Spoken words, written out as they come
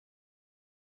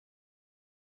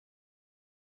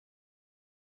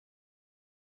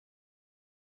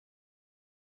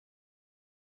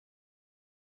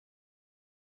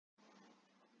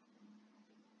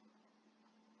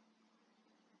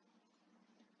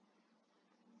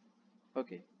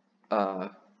Okay. Uh,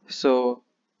 so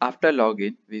after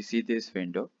login, we see this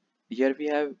window. Here we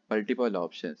have multiple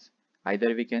options.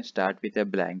 Either we can start with a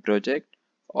blank project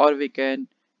or we can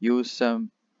use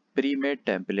some pre-made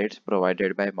templates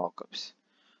provided by mockups.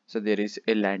 So there is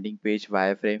a landing page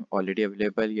wireframe already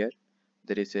available here.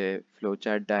 There is a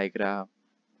flowchart diagram.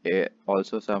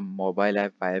 Also some mobile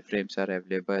app wireframes are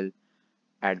available.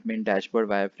 Admin dashboard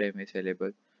wireframe is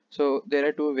available. So there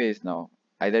are two ways now.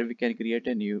 Either we can create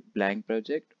a new blank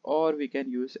project or we can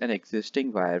use an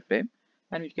existing wireframe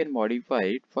and we can modify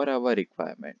it for our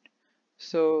requirement.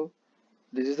 So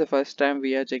this is the first time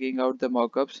we are checking out the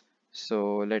mockups.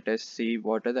 So let us see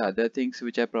what are the other things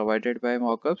which are provided by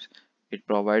mockups. It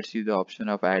provides you the option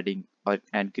of adding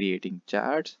and creating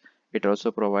charts. It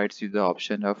also provides you the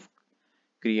option of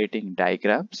creating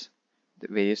diagrams. The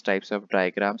various types of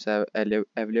diagrams are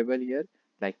available here,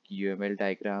 like UML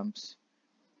diagrams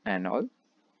and all.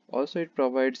 Also, it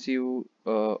provides you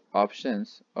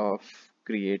options of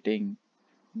creating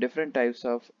different types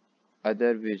of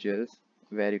other visuals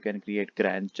where you can create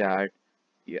Gantt chart,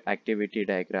 your activity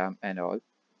diagram, and all.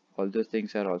 All those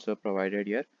things are also provided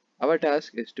here. Our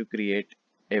task is to create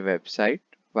a website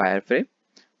wireframe.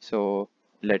 So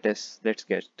let's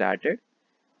get started.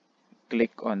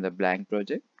 Click on the blank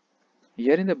project.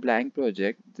 Here in the blank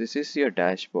project, this is your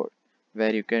dashboard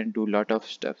where you can do lot of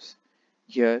stuffs.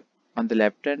 Here on the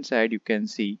left hand side, you can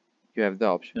see you have the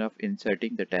option of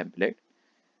inserting the template.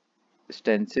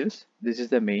 Stencils, this is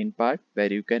the main part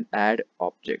where you can add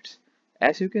objects.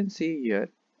 As you can see here,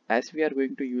 as we are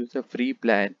going to use the free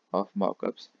plan of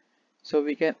mockups, so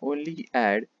we can only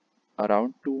add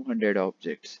around 200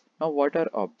 objects. Now what are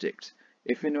objects?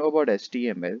 If you know about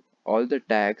HTML, all the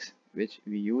tags which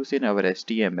we use in our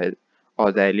HTML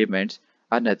or the elements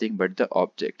are nothing but the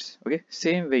objects. Okay,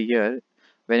 same way here,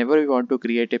 whenever we want to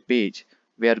create a page,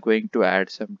 we are going to add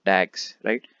some tags,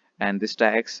 right? And these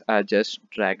tags are just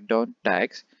drag down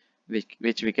tags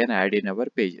which we can add in our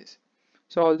pages.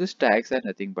 So all these tags are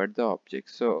nothing but the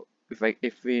objects. So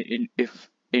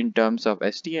if in terms of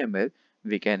HTML,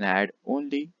 we can add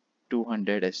only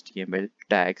 200 HTML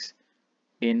tags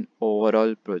in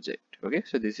overall project. Okay,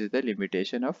 so this is the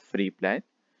limitation of free plan.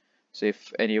 So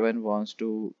if anyone wants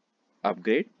to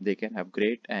upgrade, they can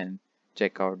upgrade and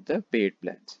check out the paid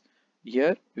plans.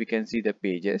 Here we can see the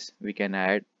pages. We can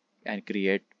add and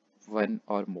create one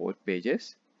or more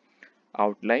pages.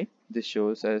 Outline, this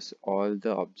shows us all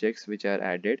the objects which are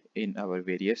added in our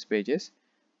various pages.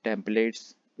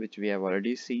 Templates, which we have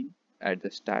already seen at the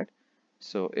start.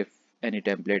 So if any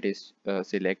template is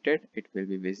selected, it will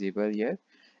be visible here.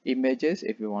 Images,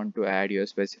 if you want to add your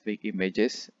specific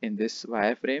images in this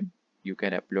wireframe, you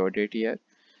can upload it here.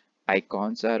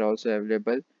 Icons are also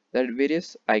available. There are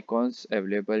various icons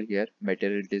available here.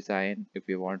 Material design, if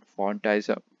you want font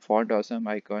awesome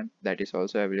icon, that is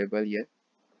also available here.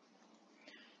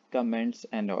 Comments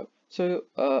and all. So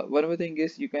one more thing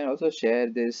is you can also share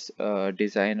this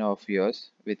design of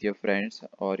yours with your friends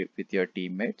or with your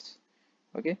teammates.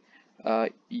 Okay.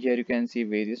 Here you can see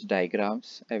various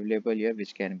diagrams available here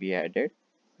which can be added.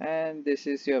 And this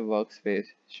is your workspace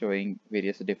showing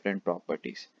various different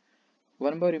properties.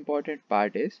 One more important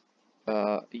part is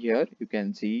here you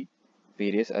can see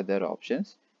various other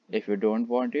options. If you don't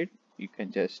want it, you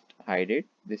can just hide it.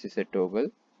 This is a toggle.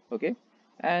 Okay.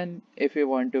 And if you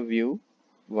want to view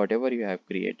whatever you have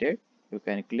created, you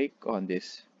can click on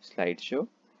this slideshow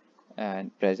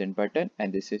and present button,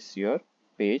 and this is your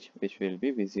page which will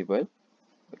be visible.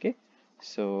 Okay.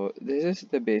 So this is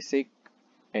the basic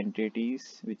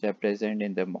entities which are present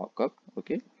in the mockup.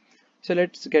 Okay. So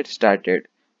let's get started,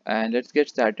 and let's get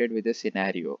started with a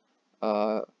scenario.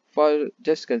 For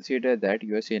just consider that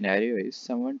your scenario is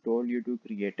someone told you to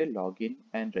create a login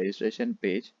and registration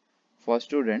page for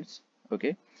students,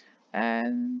 okay?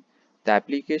 And the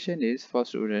application is for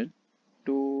students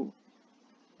to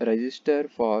register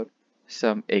for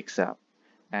some exam.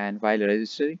 And while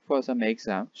registering for some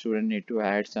exam, student need to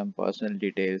add some personal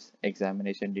details,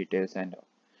 examination details, and all.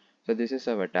 So this is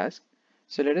our task.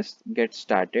 So let us get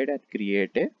started and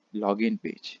create a login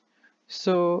page.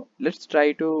 So let's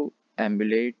try to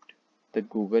emulate the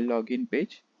Google login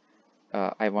page.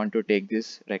 I want to take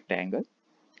this rectangle.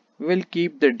 We'll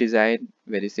keep the design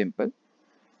very simple.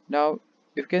 Now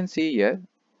you can see here,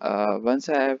 once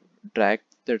I have dragged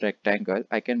the rectangle,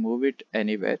 I can move it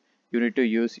anywhere. You need to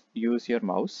use your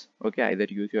mouse. Okay, either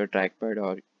use your trackpad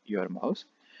or your mouse,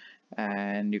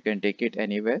 and you can take it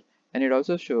anywhere. And it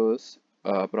also shows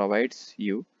provides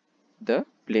you the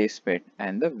placement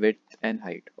and the width and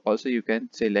height. Also you can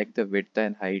select the width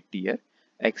and height here.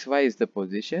 XY is the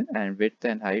position and width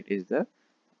and height is the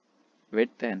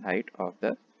width and height of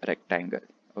the rectangle.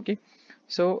 Okay,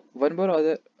 so one more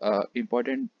other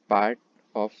important part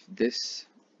of this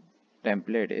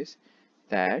template is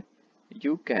that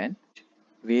you can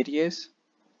various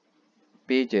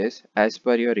pages as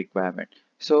per your requirement.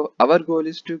 So our goal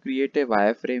is to create a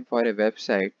wireframe for a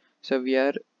website. So we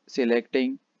are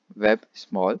selecting web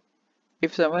small.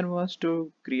 If someone wants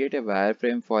to create a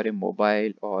wireframe for a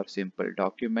mobile or simple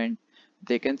document,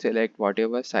 they can select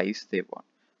whatever size they want.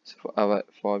 So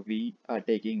for we are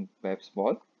taking web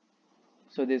small.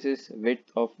 So this is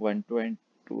width of 120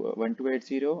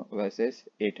 1280 versus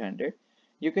 800.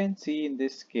 You can see in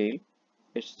this scale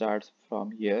it starts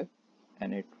from here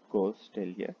and it goes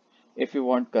till here. If you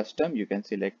want custom, you can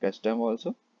select custom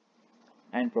also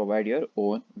and provide your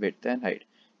own width and height.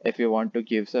 If you want to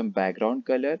give some background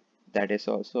color, that is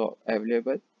also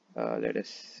available. Let us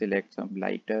select some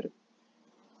lighter.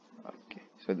 Okay,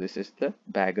 so this is the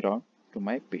background to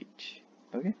my page.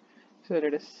 Okay, so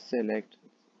let us select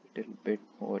a little bit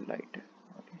more lighter.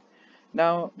 Okay,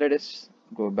 now let us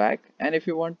go back, and if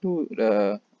you want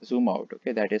to zoom out,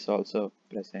 okay, that is also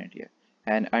present here,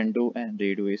 and undo and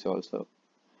redo is also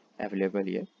available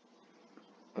here.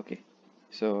 Okay,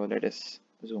 so let us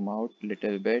zoom out a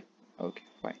little bit. Okay,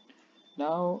 fine.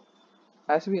 Now,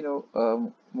 as we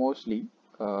know, mostly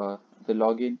the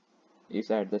login is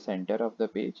at the center of the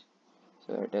page.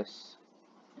 So let us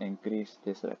increase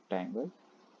this rectangle.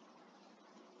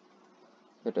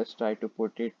 Let us try to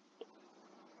put it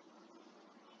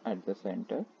at the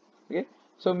center. Okay,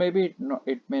 so maybe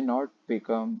it may not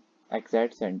become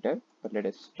exact center, but let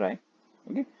us try.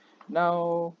 Okay,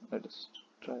 now let us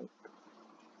try.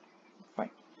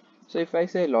 Fine. So if I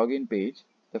say login page,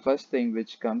 the first thing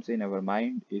which comes in our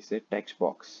mind is a text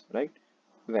box, right?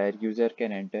 Where user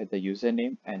can enter the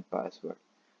username and password.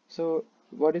 So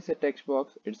what is a text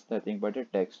box? It's nothing but a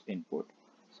text input.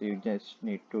 So you just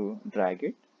need to drag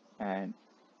it and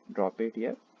drop it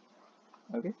here.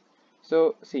 Okay.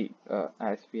 So see,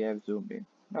 as we have zoomed in,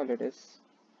 now let us.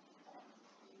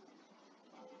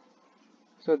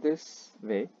 So this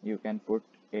way you can put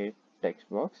a text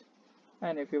box,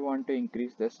 and if you want to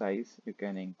increase the size, you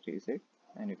can increase it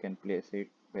and you can place it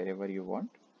wherever you want.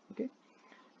 Okay.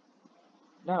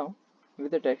 Now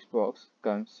with the text box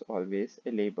comes always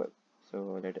a label.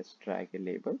 So let us drag a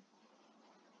label,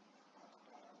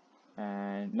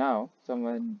 and now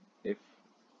someone if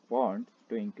want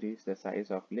to increase the size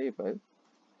of label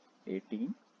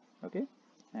 18. Okay,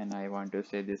 and I want to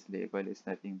say this label is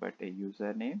nothing but a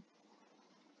username.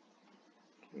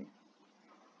 Okay,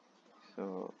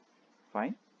 so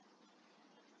fine,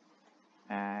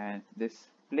 and this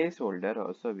placeholder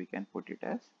also we can put it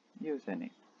as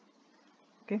username.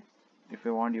 Okay, if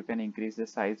you want you can increase the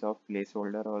size of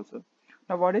placeholder also.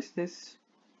 Now what is this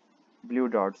blue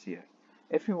dots here?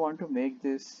 If you want to make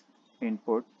this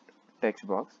input text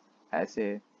box as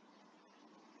a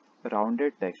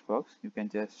rounded text box, you can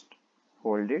just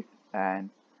hold it and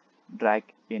drag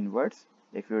inwards.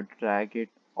 If you drag it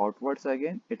outwards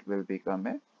again, it will become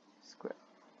a square.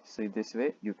 So this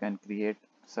way you can create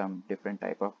some different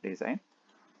type of design.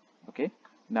 Okay,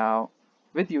 now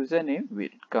with username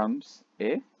comes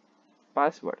a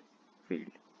password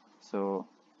field. So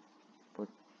put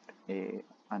a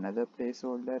another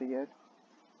placeholder here.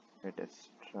 Let us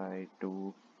try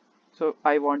to. So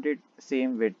I want it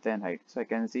same width and height. So I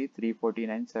can see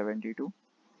 349.72. So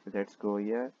let's go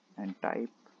here and type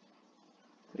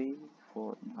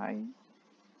 349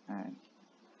 and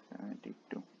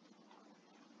 72.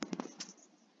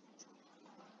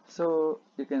 So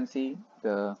you can see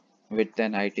the width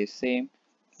and height is same.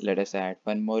 Let us add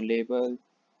one more label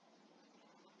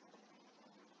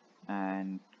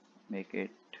and make it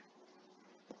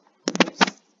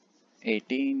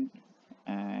 18,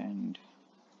 and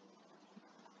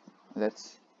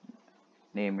let's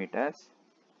name it as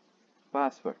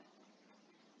password,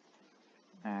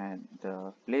 and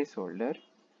the placeholder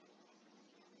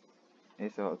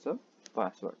is also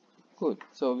password. Cool.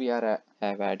 So we have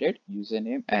added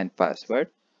username and password.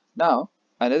 Now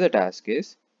another task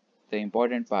is the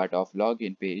important part of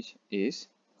login page is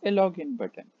a login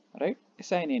button, right? A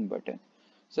sign in button.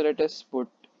 So let us put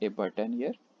a button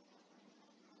here.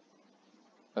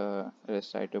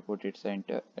 Let's try to put it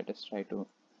center. Let us try to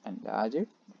enlarge it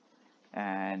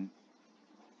and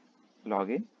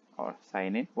login or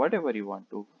sign in, whatever you want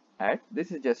to add.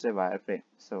 This is just a wireframe,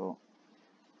 so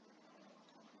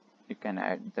you can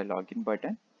add the login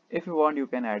button. If you want, you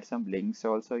can add some links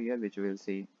also here, which we'll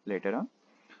see later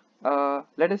on.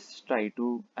 Let us try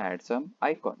to add some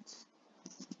icons.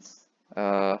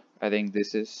 I think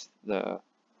this is the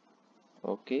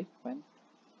okay one.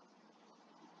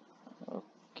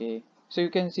 Okay, so you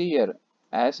can see here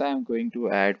as I am going to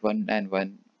add one and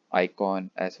one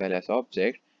icon as well as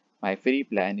object, my free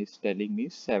plan is telling me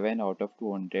 7 out of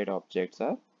 200 objects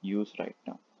are used right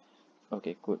now.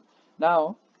 Okay, cool.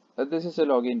 Now, this is a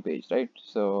login page, right?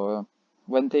 So,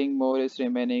 one thing more is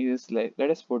remaining is let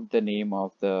us put the name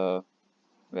of the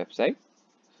website.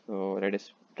 So, let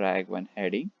us drag one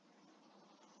heading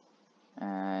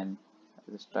and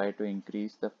just try to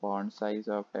increase the font size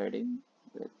of heading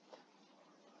with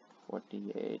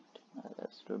 48.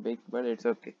 That's too big, but it's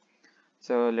okay.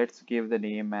 So, let's give the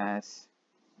name as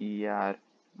ER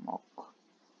mock.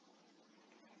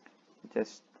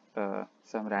 Just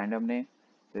some random name.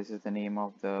 This is the name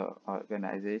of the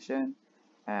organization,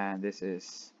 and this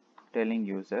is telling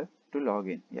user to log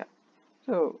in. Yeah.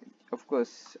 So of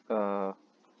course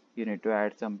you need to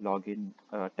add some login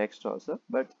text also,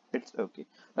 but it's okay.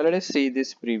 Now let us see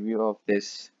this preview of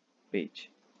this page.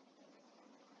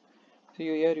 So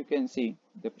here you can see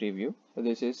the preview. So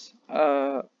this is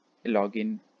a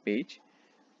login page.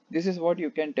 This is what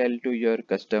you can tell to your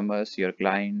customers, your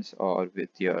clients, or with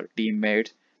your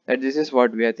teammates that this is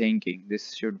what we are thinking.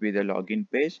 This should be the login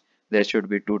page. There should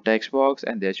be two text box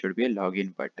and there should be a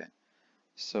login button.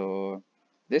 So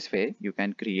this way you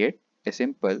can create a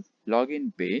simple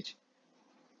login page,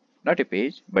 not a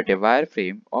page, but a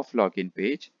wireframe of login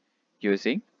page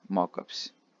using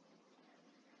mockups.